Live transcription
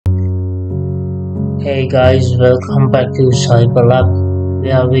Hey guys, welcome back to CyberLab,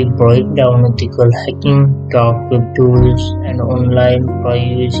 where we break down ethical hacking, dark web tools, and online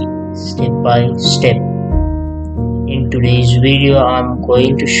privacy step by step. In today's video, I'm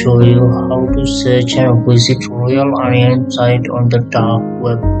going to show you how to search and visit real onion site on the dark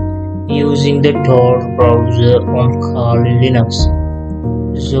web using the Tor browser on Kali Linux.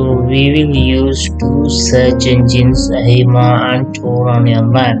 So we will use two search engines, Ahima and Tor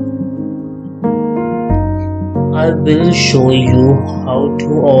Onionland. I will show you how to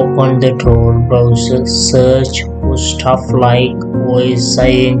open the Tor browser, search for stuff like voice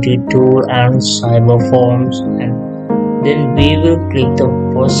identity tool and cyber forms, and then we will click the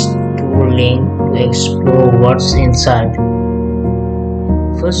first tool link to explore what's inside.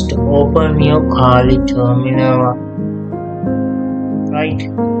 First, open your Kali terminal, right?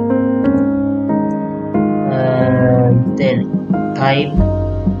 Then type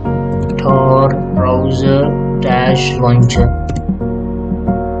Tor Browser -launcher.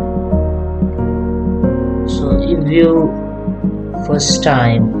 So if you first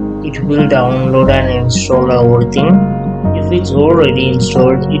time, it will download and install everything. If it's already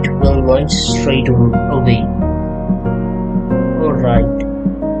installed, it will launch straight away. Alright,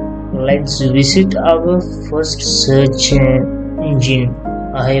 let's visit our first search engine,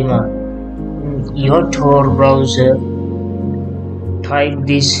 Ahima. Your Tor browser, type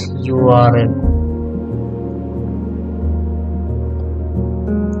this URL,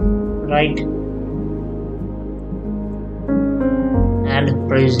 right, and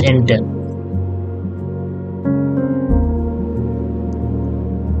press enter.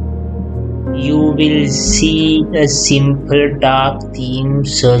 You will see a simple dark theme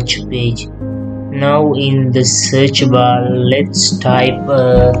search page. Now in the search bar, let's type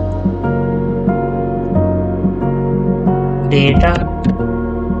data.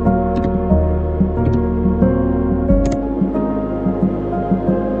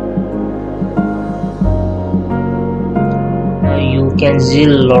 You can see a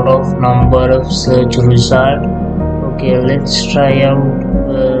lot of number of search results. Okay, let's try out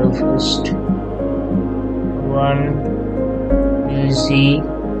first one. We'll see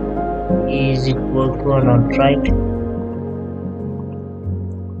is it work or not, right?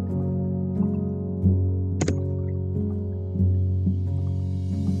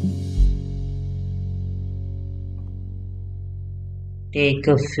 Take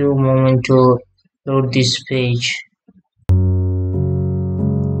a few moments to load this page.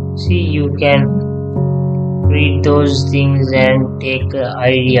 See, you can read those things and take an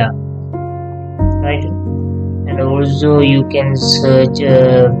idea, right? And also you can search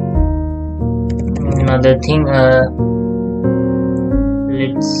another thing.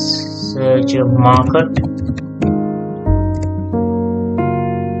 Let's search a market.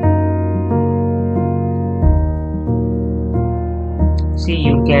 See,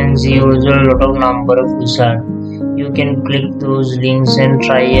 you can see also a lot of number of results. You can click those links and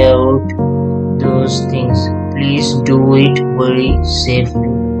try out those things. Please do it very safely.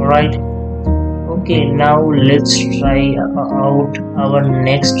 Alright. Okay, now let's try out our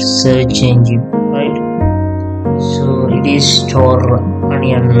next search engine. Right. So it is Tor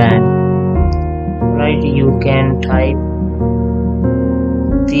Onionland. Right. You can type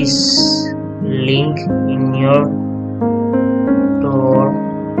this link in your Tor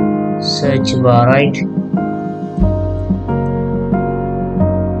search bar. Right.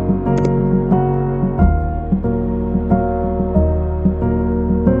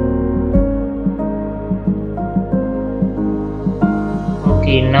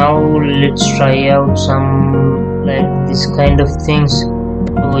 Okay, now let's try out some like this kind of things.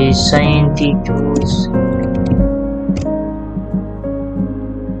 Voice identity tools.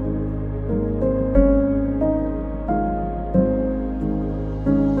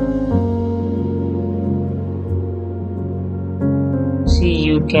 See,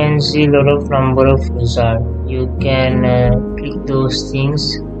 you can see a lot of number of results. You can click those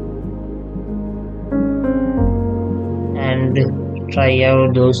things and try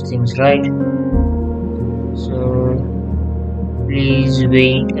out those things, right? So please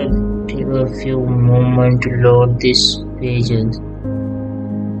wait till a few moments to load these pages.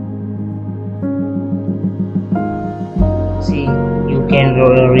 See, you can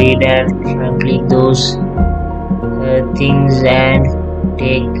read and click those things and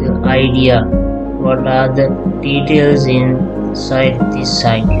take idea what are the details inside this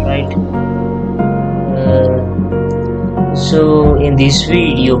site, right? So in this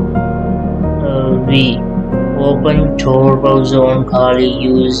video, we open Tor browser on Kali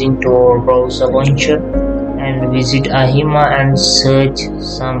using Tor Browser launcher and visit Ahima and search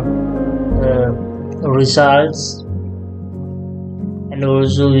some results, and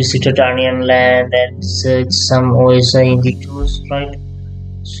also visited Onionland and search some OSI in the tools, right?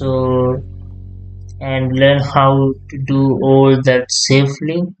 So, and learn how to do all that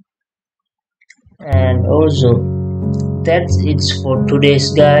safely. And also, that's it for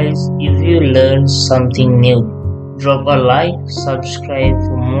today's guys. If you learned something new, drop a like, subscribe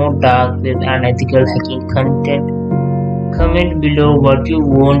for more dark web and ethical hacking content. Comment below what you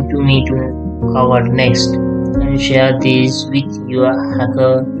want me to cover next, and share this with your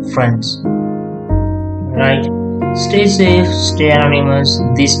hacker friends. Right? Stay safe, stay anonymous.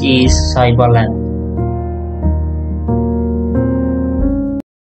 This is Cyberland.